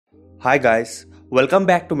Hi guys, welcome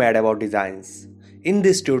back to Mad About Designs. In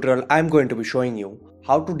this tutorial, I am going to be showing you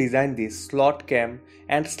how to design this slot cam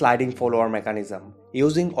and sliding follower mechanism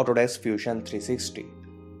using Autodesk Fusion 360.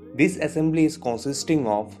 This assembly is consisting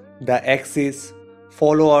of the axis,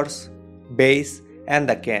 followers, base and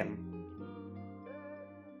the cam.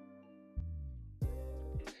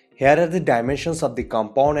 Here are the dimensions of the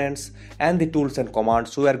components and the tools and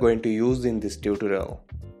commands we are going to use in this tutorial.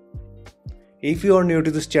 If you are new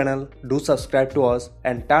to this channel, do subscribe to us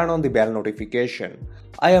and turn on the bell notification.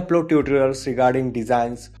 I upload tutorials regarding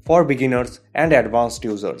designs for beginners and advanced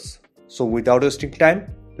users. So without wasting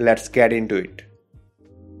time, let's get into it.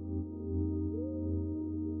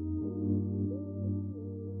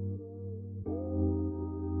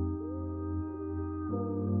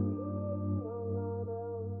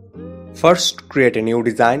 First, create a new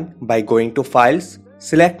design by going to Files,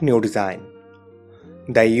 select New Design.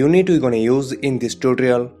 The unit we're going to use in this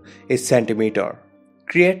tutorial is centimeter.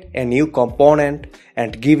 Create a new component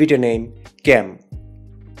and give it a name Cam.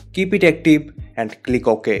 Keep it active and click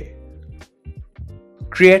OK.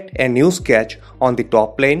 Create a new sketch on the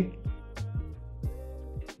top plane.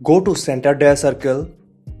 Go to Center Dash Circle.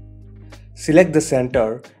 Select the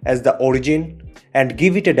center as the origin and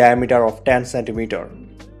give it a diameter of 10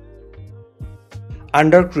 cm.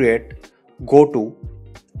 Under Create, go to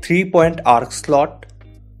 3-point arc slot.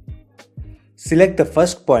 Select the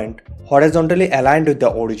first point horizontally aligned with the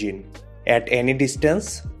origin at any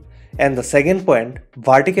distance and the second point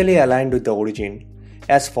vertically aligned with the origin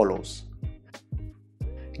as follows.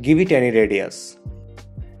 Give it any radius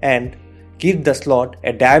and give the slot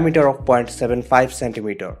a diameter of 0.75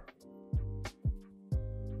 cm.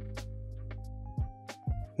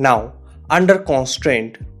 Now, under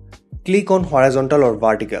Constraint, click on horizontal or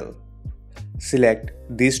vertical. Select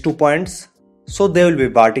these 2 points so they will be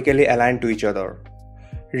vertically aligned to each other.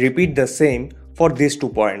 Repeat the same for these 2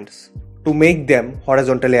 points to make them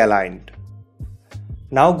horizontally aligned.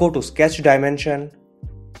 Now go to Sketch Dimension,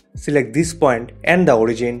 select this point and the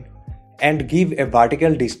origin and give a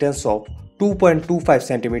vertical distance of 2.25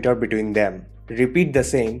 cm between them. Repeat the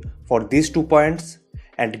same for these 2 points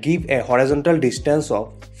and give a horizontal distance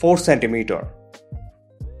of 4 cm.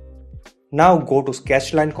 Now go to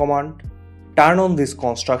Sketch Line command, turn on this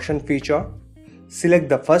construction feature, select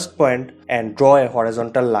the first point and draw a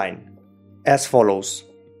horizontal line as follows.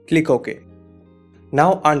 Click OK.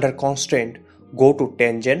 Now under Constraint, go to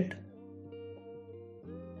Tangent.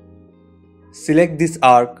 Select this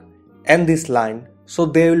arc and this line so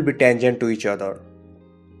they will be tangent to each other.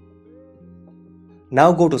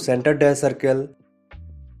 Now go to Center Dash Circle.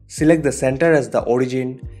 Select the center as the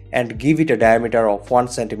origin and give it a diameter of 1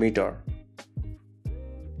 cm.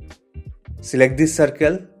 Select this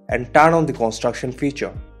circle and turn on the construction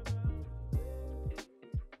feature.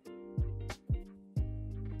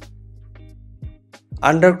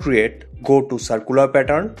 Under Create, go to Circular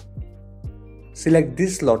Pattern. Select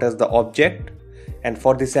this slot as the object and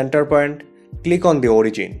for the center point, click on the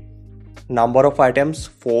origin. Number of items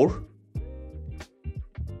 4.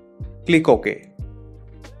 Click OK.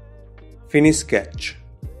 Finish sketch.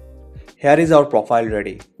 Here is our profile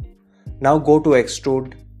ready. Now go to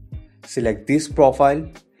Extrude. Select this profile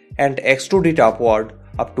and extrude it upward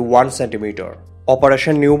up to 1 cm.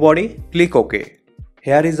 Operation New Body, click OK.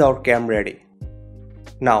 Here is our cam ready.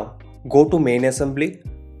 Now go to Main Assembly.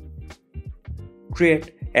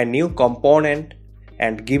 Create a new component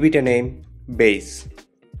and give it a name Base.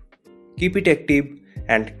 Keep it active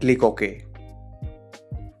and click OK.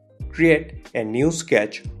 Create a new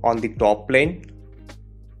sketch on the top plane.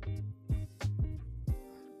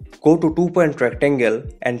 Go to 2-point rectangle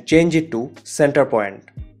and change it to center point.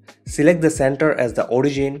 Select the center as the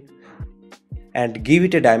origin and give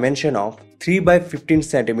it a dimension of 3 by 15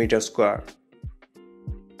 cm square.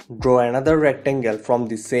 Draw another rectangle from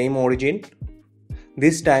the same origin.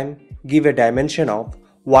 This time give a dimension of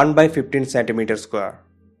 1 by 15 cm square.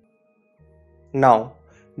 Now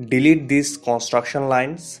delete these construction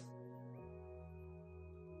lines.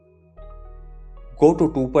 Go to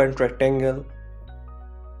 2-point rectangle.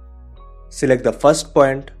 Select the first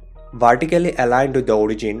point vertically aligned with the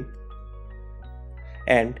origin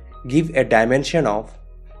and give a dimension of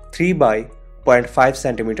 3 by 0.5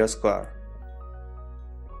 cm square.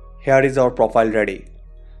 Here is our profile ready.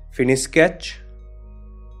 Finish sketch.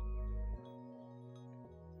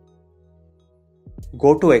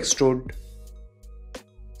 Go to Extrude.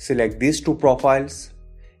 Select these 2 profiles.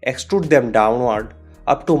 Extrude them downward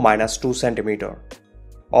up to -2 cm.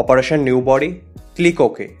 Operation New Body. Click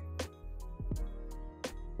OK.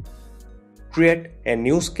 Create a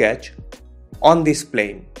new sketch on this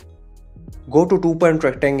plane. Go to 2-point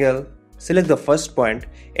rectangle, select the first point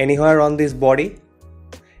anywhere on this body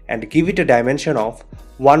and give it a dimension of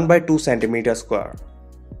 1 by 2 cm square.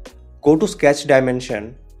 Go to sketch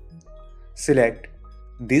dimension, select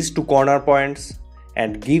these two corner points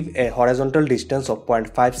and give a horizontal distance of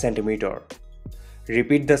 0.5 cm.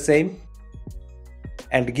 Repeat the same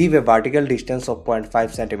and give a vertical distance of 0.5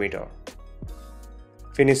 cm.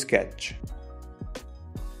 Finish sketch.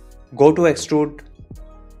 Go to Extrude,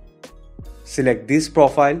 select this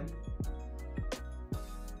profile,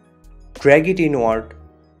 drag it inward,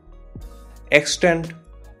 extend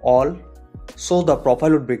all so the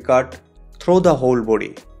profile would be cut through the whole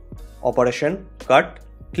body. Operation cut,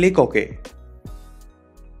 click OK.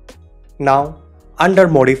 Now under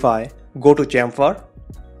Modify, go to Chamfer,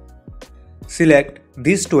 select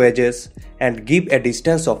these two edges and give a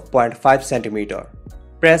distance of 0.5 cm.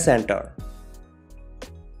 Press enter.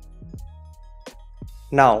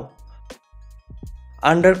 Now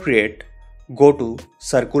under Create, go to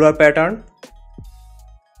Circular Pattern,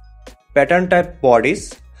 Pattern type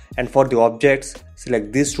Bodies, and for the objects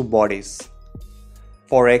select these two bodies.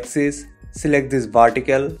 For axis, select this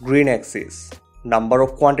vertical green axis. Number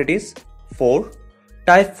of quantities 4.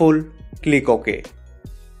 Type full, click OK.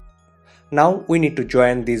 Now we need to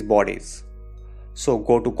join these bodies. So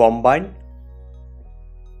go to Combine,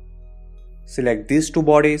 select these two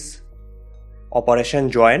bodies, Operation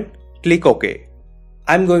Join, click OK.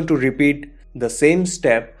 I'm going to repeat the same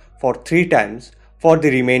step for 3 times for the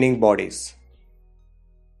remaining bodies.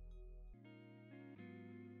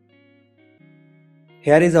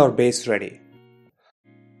 Here is our base ready.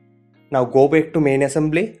 Now go back to main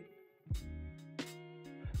assembly,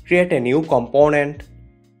 create a new component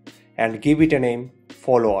and give it a name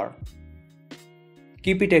Follower.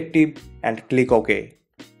 Keep it active and click OK.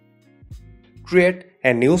 Create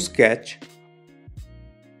a new sketch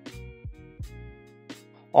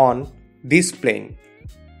on this plane.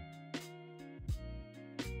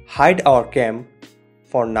 Hide our cam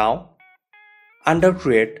for now. Under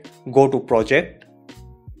Create, go to Project,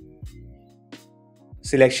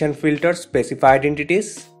 Selection Filter Specified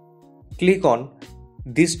Entities, click on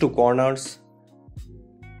these two corners,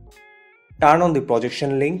 turn on the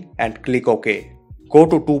projection link and click OK. Go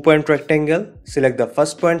to 2-point rectangle, select the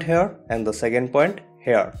first point here and the second point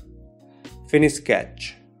here. Finish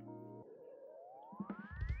sketch.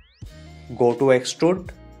 Go to Extrude,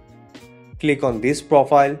 click on this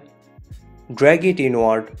profile, drag it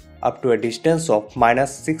inward up to a distance of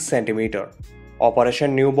 -6 cm.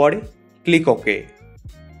 Operation New Body, click OK.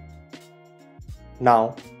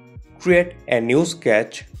 Now create a new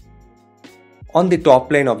sketch on the top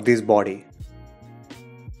plane of this body.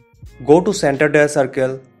 Go to Center the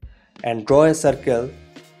Circle and draw a circle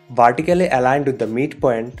vertically aligned with the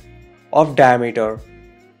midpoint of diameter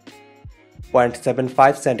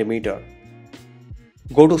 0.75 cm.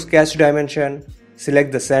 Go to Sketch Dimension,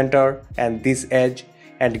 select the center and this edge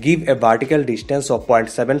and give a vertical distance of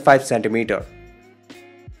 0.75 cm.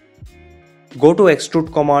 Go to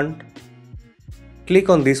Extrude command, click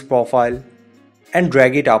on this profile and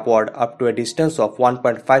drag it upward up to a distance of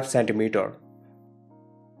 1.5 cm.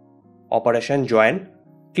 Operation Join,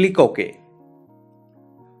 click OK.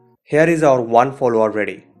 Here is our one follower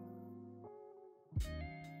ready.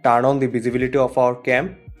 Turn on the visibility of our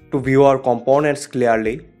cam to view our components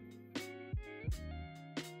clearly.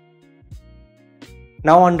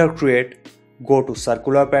 Now under Create, go to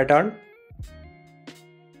Circular Pattern,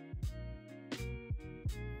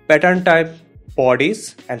 Pattern type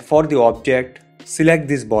Bodies, and for the object, select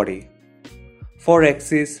this body. For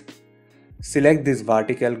axis, select this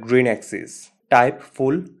vertical green axis. Type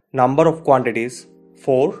full, number of quantities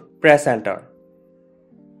 4, press enter.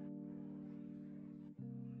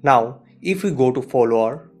 Now if we go to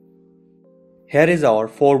Follower, here is our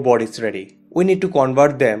 4 bodies ready. We need to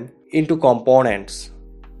convert them into components.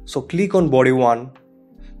 So click on body 1,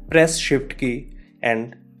 press shift key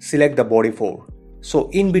and select the body 4. So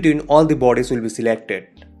in between all the bodies will be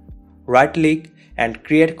selected. Right click and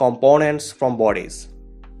create components from bodies.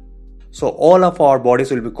 So all of our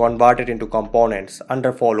bodies will be converted into components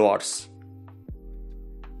under followers.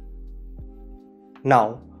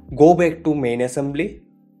 Now go back to main assembly.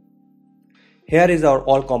 Here is our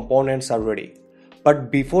all components are ready.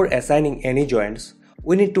 But before assigning any joints,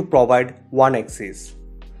 we need to provide one axis.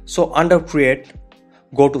 So under Create,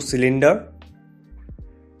 go to Cylinder,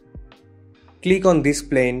 click on this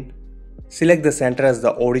plane, select the center as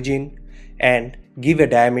the origin and give a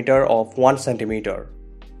diameter of 1 cm.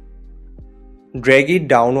 Drag it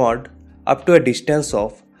downward up to a distance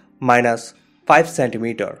of -5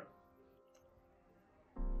 cm.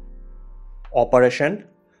 Operation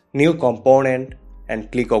New component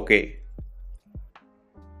and click OK.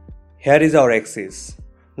 Here is our axis.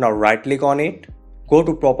 Now right click on it, go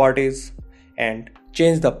to Properties and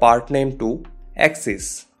change the part name to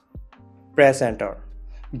Axis. Press enter.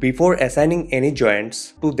 Before assigning any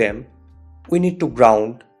joints to them, we need to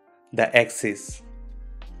ground the axis.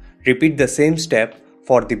 Repeat the same step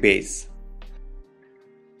for the base,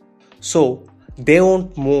 so they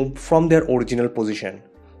won't move from their original position,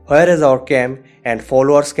 whereas our cam and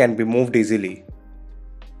followers can be moved easily.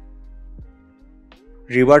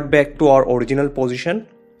 Revert back to our original position.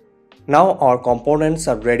 Now our components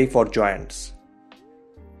are ready for joints.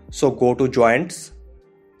 So go to Joints.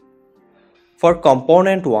 For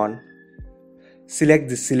component 1, select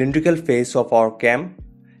the cylindrical face of our cam,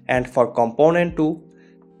 and for component 2,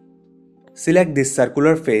 select the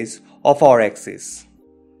circular face of our axis.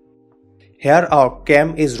 Here our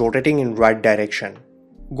cam is rotating in right direction.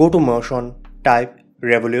 Go to Motion, type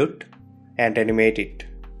Revolute and animate it.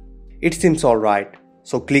 It seems alright,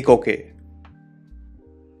 so click OK.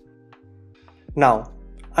 Now,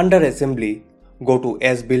 under Assembly, go to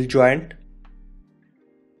As-Built Joint.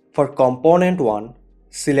 For component 1,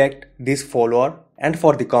 select this follower, and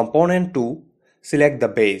for the component 2, select the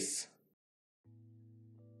base.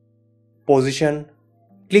 Position,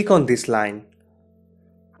 click on this line.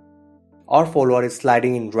 Our follower is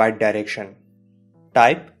sliding in right direction.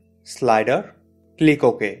 Type Slider, click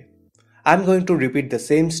OK. I am going to repeat the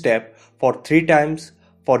same step for 3 times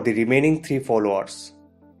for the remaining 3 followers.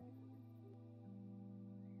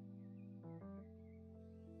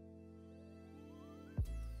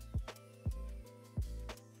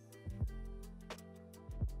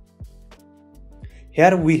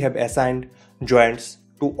 Here we have assigned joints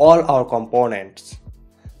to all our components.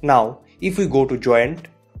 Now, if we go to Joint,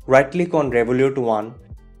 right click on Revolute 1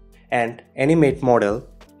 and Animate Model,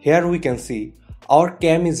 here we can see our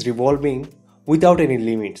cam is revolving without any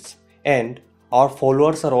limits, and our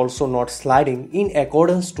followers are also not sliding in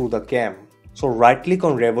accordance to the cam. So right click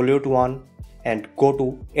on Revolute 1 and go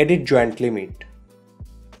to Edit Joint Limit.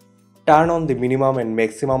 Turn on the minimum and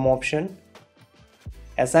maximum option.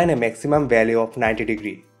 Assign a maximum value of 90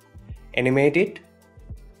 degree. Animate it.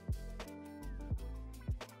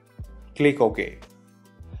 Click OK.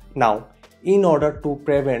 Now, in order to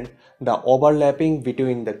prevent the overlapping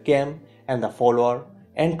between the cam and the follower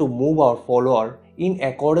and to move our follower in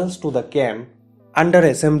accordance to the cam, under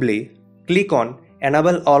Assembly, click on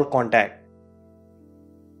Enable All Contact.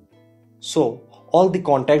 So, all the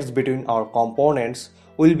contacts between our components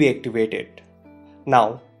will be activated.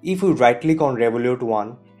 Now, if we right click on Revolute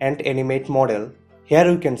 1 and Animate Model, here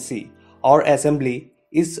you can see our assembly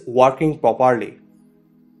is working properly.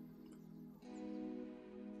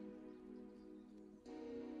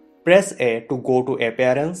 Press A to go to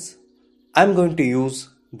Appearance. I am going to use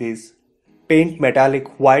this Paint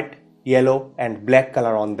Metallic White, Yellow and Black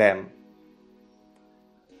color on them.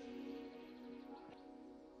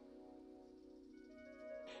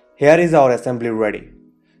 Here is our assembly ready.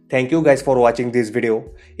 Thank you guys for watching this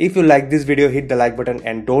video. If you like this video, hit the like button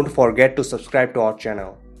and don't forget to subscribe to our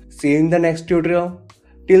channel. See you in the next tutorial.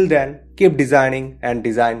 Till then, keep designing and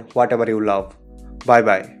design whatever you love. Bye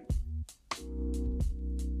bye.